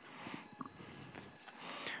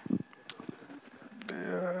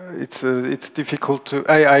 It's difficult to.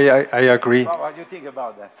 I agree. What do you think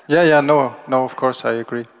about that? No, of course I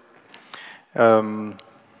agree. I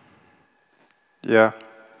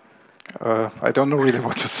don't know really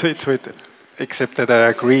what to say to it, except that I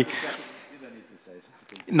agree.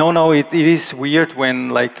 No, it is weird when,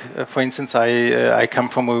 like, for instance, I come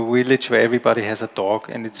from a village where everybody has a dog,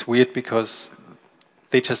 and it's weird because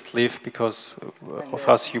they just live because of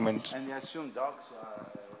us humans. And they assume dogs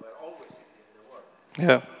were always in the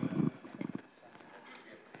world.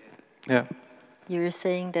 Yeah. You're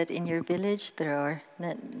saying that in your village there are...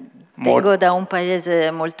 Vengo da un paese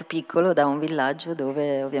molto piccolo, da un villaggio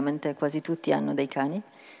dove ovviamente quasi tutti hanno dei cani.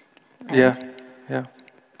 Yeah.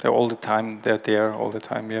 They're all the time, they're there all the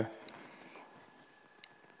time,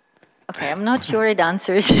 Okay, I'm not sure it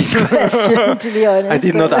answers this question, to be honest. I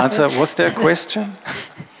did not answer. Was there a question?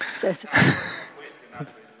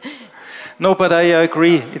 No, but I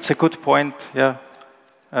agree. It's a good point. Yeah.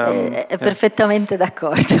 È perfettamente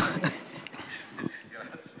d'accordo.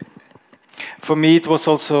 For me, it was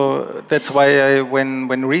also, that's why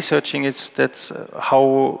when researching it, that's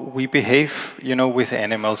how we behave, you know, with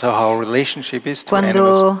animals, how our relationship is to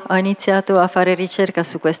animals. Quando ho iniziato a fare ricerca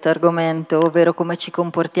su questo argomento, ovvero come ci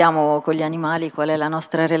comportiamo con gli animali, qual è la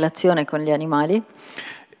nostra relazione con gli animali,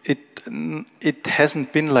 it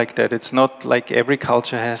hasn't been like that. It's not like every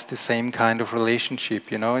culture has the same kind of relationship,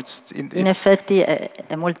 you know. In effetti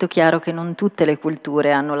è molto chiaro che non tutte le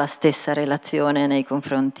culture hanno la stessa relazione nei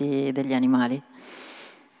confronti degli animali.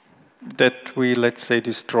 That we, let's say,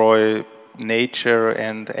 destroy nature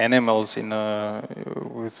and animals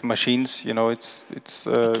with machines, you know,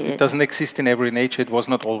 it doesn't exist in every nature. It was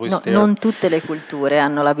not always there. Non tutte le culture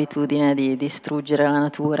hanno l'abitudine di distruggere la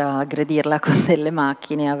natura, aggredirla con delle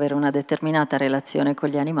macchine, avere una determinata relazione con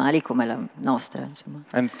gli animali come la nostra, insomma.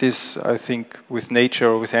 And this, I think, with nature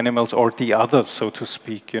or with animals or the other, so to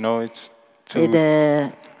speak, you know, it's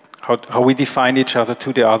how we define each other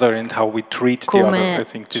to the other and how we treat the other. I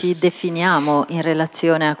think ci definiamo in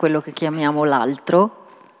relazione a quello che chiamiamo l'altro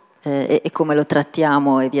e come lo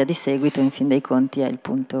trattiamo e via di seguito, in fin dei conti, è il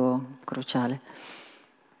punto cruciale.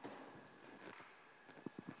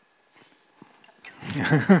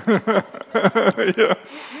 Yeah.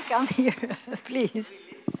 Come here, please.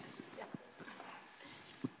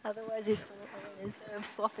 Otherwise it's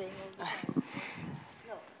swapping all the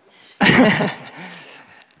time.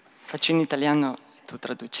 Faccio in italiano e tu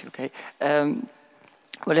traduci, ok?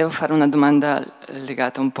 Volevo fare una domanda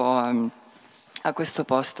legata un po' a questo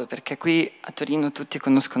posto, perché qui a Torino tutti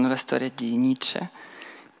conoscono la storia di Nietzsche,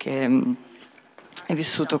 che è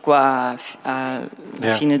vissuto qua alla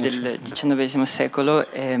fine del XIX secolo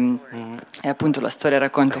e appunto la storia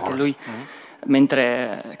racconta che lui,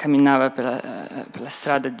 mentre camminava per le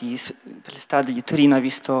strade di Torino, ha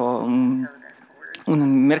visto un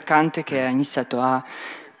mercante che ha iniziato a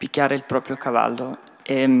picchiare il proprio cavallo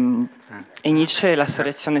e Nietzsche, la sua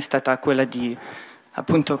reazione è stata quella di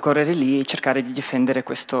appunto correre lì e cercare di difendere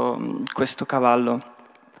questo cavallo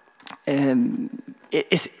e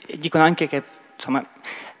dicono anche che, insomma,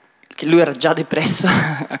 che lui era già depresso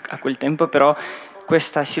a quel tempo, però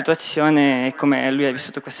questa situazione, come lui ha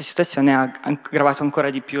vissuto questa situazione, ha aggravato ancora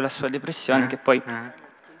di più la sua depressione, che poi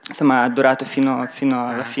insomma ha durato fino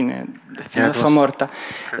alla fine, fino alla sua morte.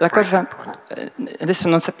 La cosa, adesso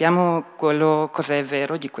non sappiamo cosa è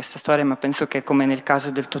vero di questa storia, ma penso che, come nel caso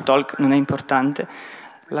del Talk, non è importante.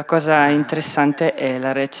 La cosa interessante è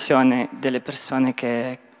la reazione delle persone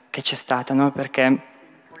che c'è stata, no? Perché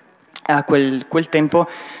a quel tempo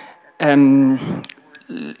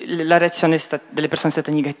la reazione delle persone è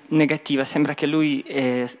stata negativa. Sembra che lui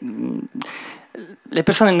le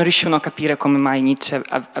persone non riuscivano a capire come mai Nietzsche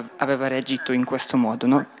aveva reagito in questo modo,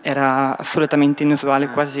 no? Era assolutamente inusuale,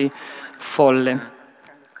 quasi folle.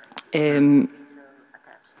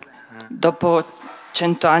 Dopo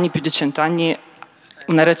 100 anni, più di 100 anni,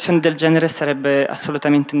 una reazione del genere sarebbe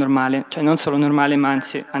assolutamente normale, cioè non solo normale, ma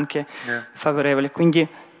anzi anche favorevole. Quindi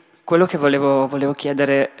quello che volevo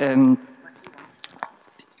chiedere,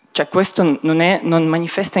 cioè questo non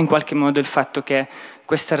manifesta in qualche modo il fatto che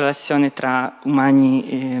questa relazione tra umani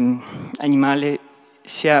e animali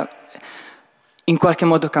sia in qualche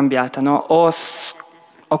modo cambiata, no? O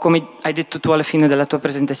come hai detto tu alla fine della tua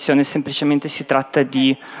presentazione, semplicemente si tratta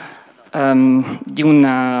di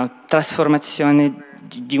una trasformazione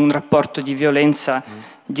di un rapporto di violenza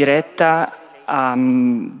diretta a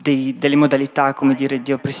delle modalità, come dire,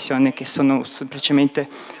 di oppressione che sono semplicemente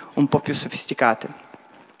un po' più sofisticate.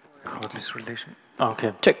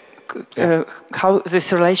 Okay. Cioè, how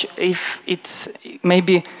this relation, if it's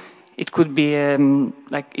maybe it could be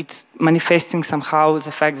like it's manifesting somehow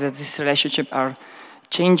the fact that this relationship are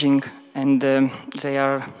changing and they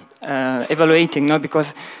are evaluating, no,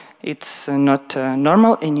 because it's not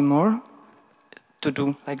normal anymore to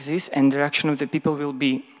do like this, and the reaction of the people will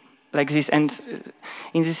be like this. And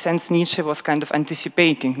in this sense, Nietzsche was kind of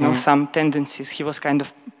anticipating, no, some tendencies. He was kind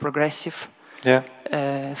of progressive. Yeah.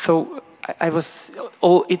 So I was.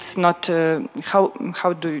 It's not.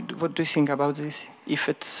 What do you think about this? If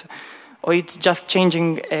it's, or it's just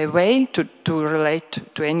changing a way to relate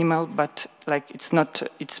to animal, but like it's not.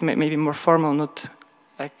 It's maybe more formal, not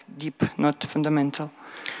like deep, not fundamental.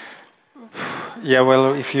 Yeah,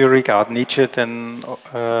 well, if you regard Nietzsche, then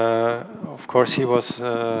of course he was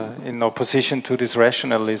in opposition to this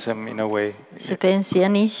rationalism in a way. Se pensi a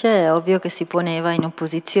Nietzsche è ovvio che si poneva in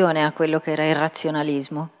opposizione a quello che era il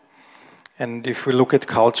razionalismo. And if we look at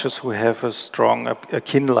cultures who have a strong, a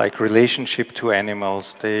kin-like relationship to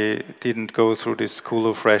animals, they didn't go through this school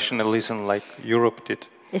of rationalism like Europe did.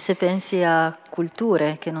 E se pensi a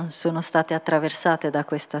culture che non sono state attraversate da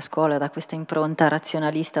questa scuola, da questa impronta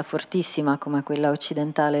razionalista fortissima come quella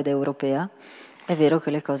occidentale ed europea, è vero che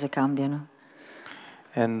le cose cambiano.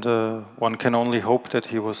 And one can only hope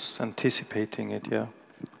that he was anticipating it, yeah.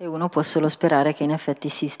 E uno può solo sperare che in effetti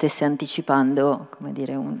si stesse anticipando, come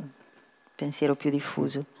dire, un pensiero più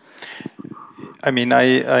diffuso. I mean,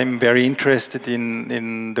 I'm very interested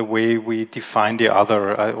in the way we define the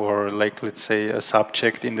other, or like, let's say, a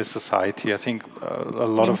subject in the society. I think a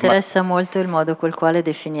lot Mi interessa molto il modo col quale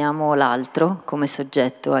definiamo l'altro come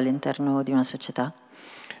soggetto all'interno di una società.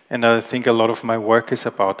 And I think a lot of my work is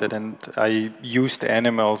about it. And I used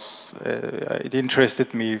animals. It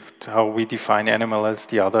interested me how we define animal as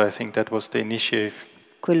the other. I think that was the initiative.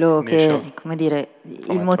 Quello che, come dire,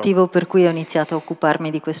 il motivo per cui ho iniziato a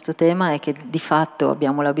occuparmi di questo tema è che di fatto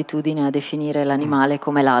abbiamo l'abitudine a definire l'animale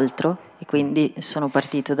come l'altro e quindi sono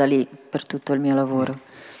partito da lì per tutto il mio lavoro.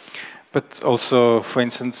 But also, for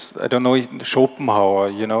instance, I don't know,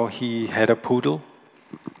 Schopenhauer, you know, he had a poodle.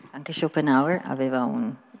 Anche Schopenhauer aveva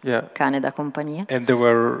un cane da compagnia. And they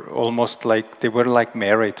were almost like, they were like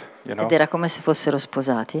married. You know? Ed era come se fossero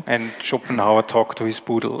sposati. And Schopenhauer talked to his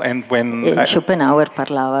poodle. And when Schopenhauer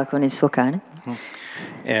parlava con il suo cane.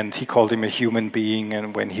 And he called him a human being,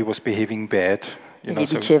 and when he was behaving bad, you know, gli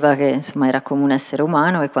diceva che insomma era come un essere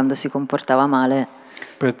umano e quando si comportava male.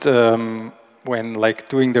 But when like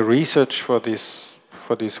doing the research for this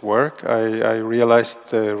work, I realized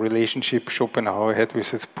the relationship Schopenhauer had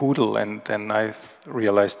with his poodle, and then I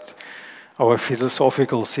realized our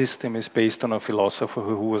philosophical system is based on a philosopher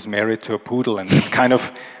who was married to a poodle, and that kind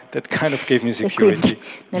of gave me security. E quindi,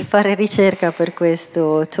 nel fare ricerca per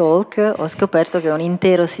questo talk ho scoperto che un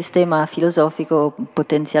intero sistema filosofico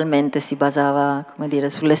potenzialmente si basava, come dire,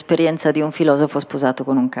 sull'esperienza di un filosofo sposato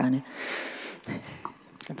con un cane.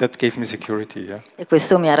 That gave me security, yeah. E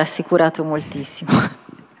questo mi ha rassicurato moltissimo.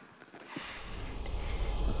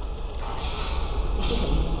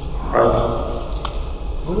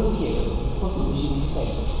 Volevo chiedere, forse mi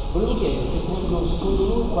sente, volevo chiedere secondo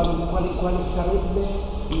lui quale sarebbe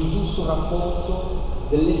il giusto rapporto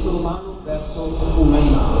dell'essere umano verso un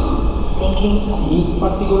animale, in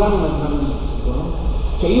particolare un animale domestico, no?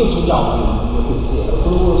 Cioè io ho già un mio pensiero,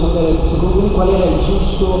 però volevo sapere secondo lui qual era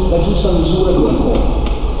la giusta misura di un rapporto.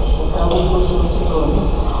 Ascoltavo un po' solo un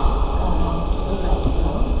secondo.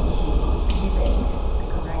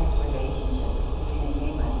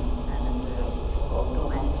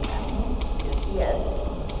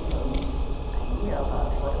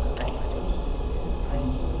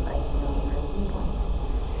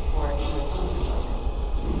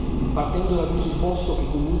 Partendo dal presupposto che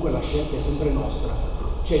comunque la scelta è sempre nostra.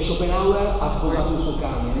 Cioè Schopenhauer ha sposato il suo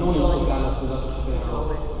cane, non il suo cane ha sposato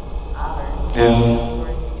Schopenhauer.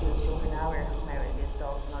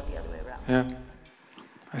 Yeah.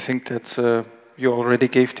 I think that's you already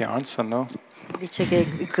gave the answer, no? Dice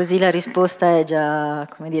che così la risposta è già,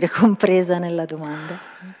 come dire, compresa nella domanda.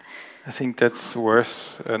 I think that's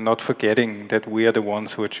worth not forgetting that we are the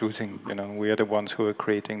ones who are choosing, you know, we are the ones who are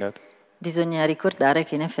creating that. Bisogna ricordare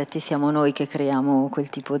che in effetti siamo noi che creiamo quel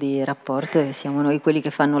tipo di rapporto e siamo noi quelli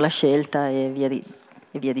che fanno la scelta e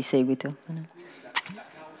via di seguito.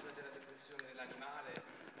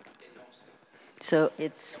 So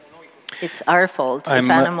it's our fault if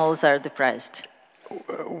animals are depressed.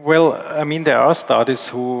 Well, I mean, there are studies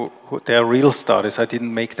they are real studies. I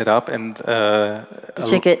didn't make that up. And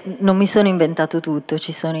dice che non mi sono inventato tutto,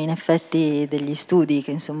 ci sono in effetti degli studi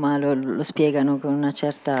che insomma lo spiegano con una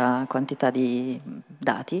certa quantità di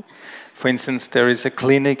dati. For instance, there is a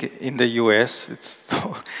clinic in the US. It's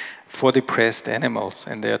for depressed animals,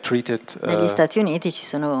 and they are treated. Negli Stati Uniti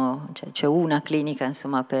c'è una clinica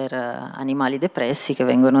insomma per animali depressi che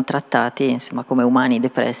vengono trattati insomma come umani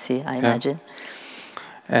depressi, I imagine.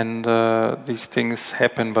 And these things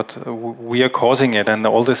happen, but we are causing it. And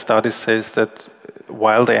all the studies says that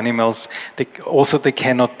wild animals, they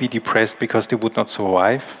cannot be depressed because they would not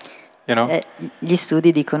survive. You know? Gli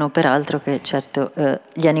studi dicono peraltro che certo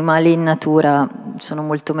gli animali in natura sono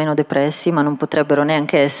molto meno depressi, ma non potrebbero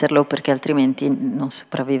neanche esserlo perché altrimenti non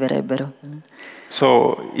sopravviverebbero.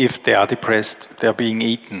 So if they are depressed, they are being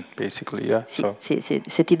eaten, basically. Yeah. Sì,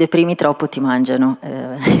 se ti deprimi troppo ti mangiano.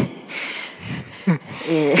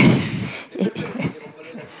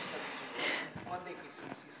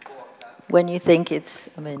 When you think it's,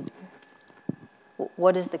 I mean,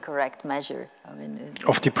 what is the correct measure? I mean,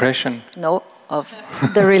 of depression? No, of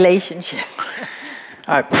the relationship.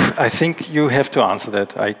 I think you have to answer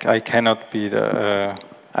that. I cannot be the...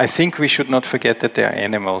 I think we should not forget that they are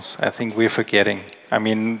animals. I think we're forgetting. I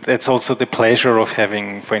mean, that's also the pleasure of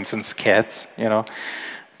having, for instance, cats, you know,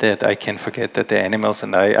 that I can forget that they're animals.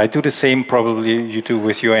 And I do the same probably you do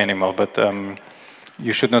with your animal, but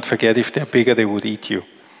you should not forget if they're bigger, they would eat you.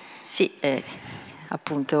 Sì,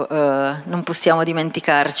 appunto, non possiamo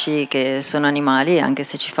dimenticarci che sono animali, anche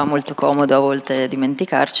se ci fa molto comodo a volte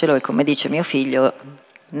dimenticarcelo, e come dice mio figlio,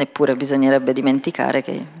 neppure bisognerebbe dimenticare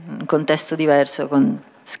che in un contesto diverso, con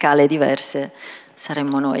scale diverse,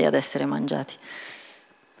 saremmo noi ad essere mangiati.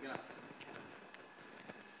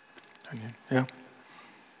 Yeah.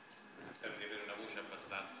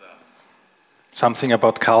 Something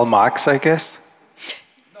about Karl Marx, I guess?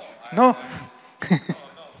 No?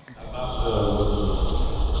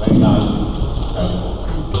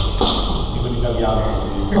 Dico in italiano,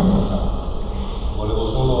 volevo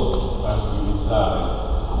solo tranquillizzare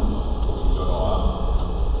tuo figlio Noah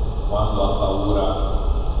quando ha paura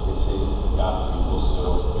che se i gatti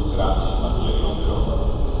fossero più grandi ci mangerebbero.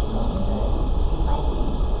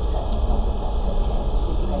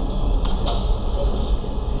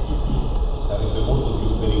 Sarebbe molto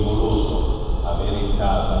più pericoloso avere in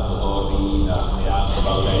casa Totò, Rina e anche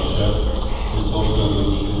Valleccia piuttosto che i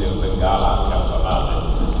tigri del Bengala accattonate.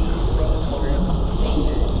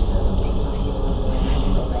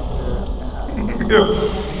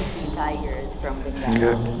 Tigers from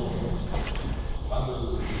Bengala.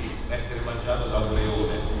 Quando essere mangiato da un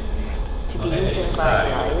leone To be eaten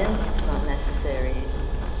by a lion, it's not necessary.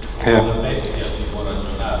 Una bestia si può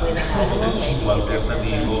ragionare, proprio del cibo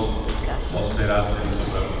alternativo ho speranze di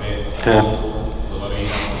sopravvivenza.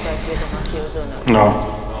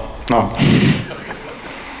 No.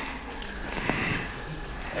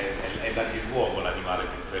 È l'uomo l'animale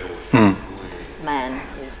più feroce. Man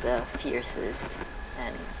is the fiercest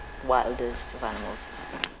and wildest of animals.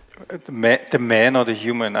 The man or the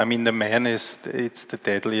human? I mean, the man it's the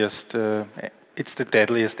deadliest. It's the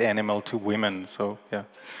deadliest animal to women. So yeah.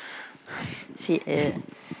 Sì,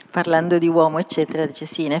 parlando di uomo, eccetera, dice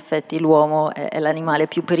sì, in effetti l'uomo è l'animale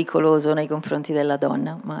più pericoloso nei confronti della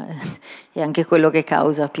donna, ma è anche quello che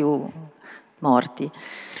causa più morti.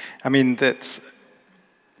 I mean, that's,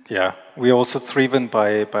 yeah, we're also driven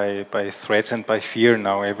by threats and by fear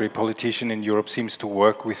now. Every politician in Europe seems to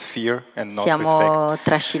work with fear and not with fact. Siamo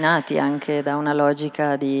trascinati anche da una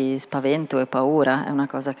logica di spavento e paura, è una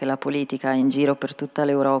cosa che la politica in giro per tutta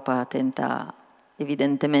l'Europa tenta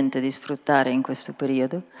evidentemente di sfruttare in questo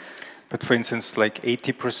periodo. But for instance, like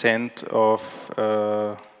 80% of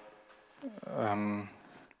how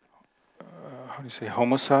do you say,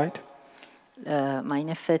 homicide? Ma in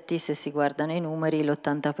effetti se si guardano i numeri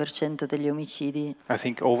l'80% degli omicidi I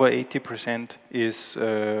think over 80% is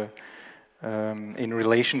in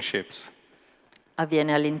relationships.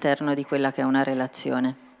 Avviene all'interno di quella che è una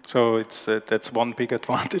relazione. So that's one big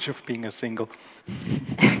advantage of being a single.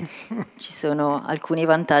 Ci sono alcuni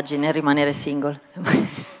vantaggi nel rimanere single.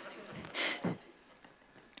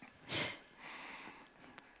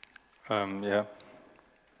 Yeah.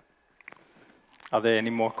 Are there any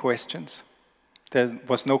more questions? There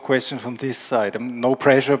was no question from this side. No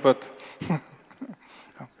pressure, but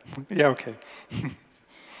yeah, okay.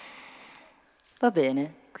 Va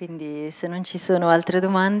bene, quindi se non ci sono altre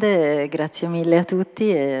domande, grazie mille a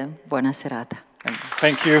tutti e buona serata.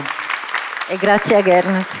 Thank you. E grazie a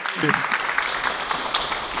Gernot.